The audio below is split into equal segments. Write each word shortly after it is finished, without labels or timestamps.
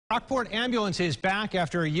Brockport Ambulance is back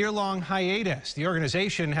after a year-long hiatus. The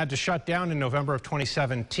organization had to shut down in November of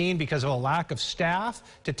 2017 because of a lack of staff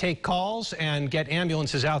to take calls and get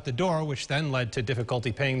ambulances out the door, which then led to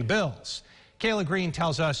difficulty paying the bills. Kayla Green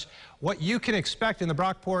tells us what you can expect in the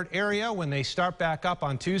Brockport area when they start back up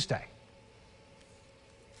on Tuesday.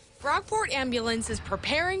 Brockport Ambulance is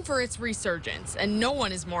preparing for its resurgence, and no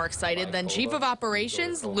one is more excited than Chief of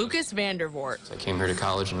Operations Lucas Vandervoort. I came here to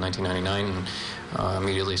college in 1999 and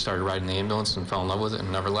immediately started riding the ambulance and fell in love with it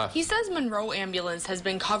and never left. He says Monroe Ambulance has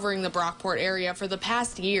been covering the Brockport area for the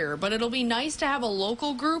past year, but it'll be nice to have a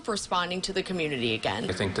local group responding to the community again.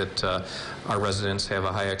 I think that our residents have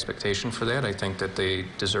a high expectation for that. I think that they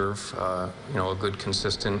deserve a good,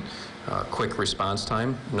 consistent, quick response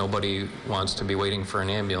time. Nobody wants to be waiting for an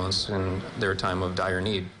ambulance in their time of dire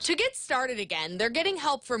need. To get started again, they're getting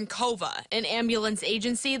help from COVA, an ambulance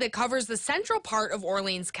agency that covers the central part of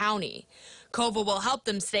Orleans County. COVA will help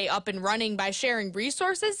them stay up and running by sharing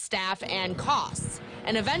resources, staff, and costs.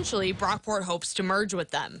 And eventually, Brockport hopes to merge with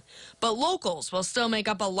them. But locals will still make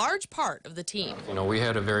up a large part of the team. We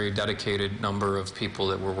had a very dedicated number of people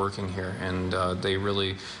that were working here, and they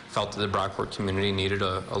really felt that the Brockport community needed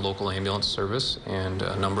a local ambulance service, and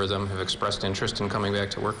a number of them have expressed interest in coming back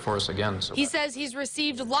to work for us again. So he says he's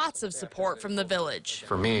received lots of support from the village.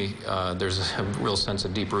 For me, there's a real sense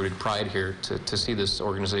of deep-rooted pride here to see this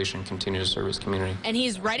organization continue to serve his community. And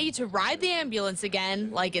he's ready to ride the ambulance again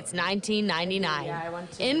like it's 1999.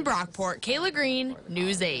 In Brockport, Kayla Green,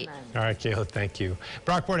 News 8. All right, Kayla, thank you.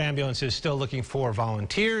 Brockport Ambulance is still looking for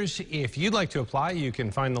volunteers. If you'd like to apply, you can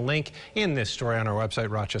find the link in this story on our website,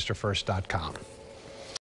 rochesterfirst.com.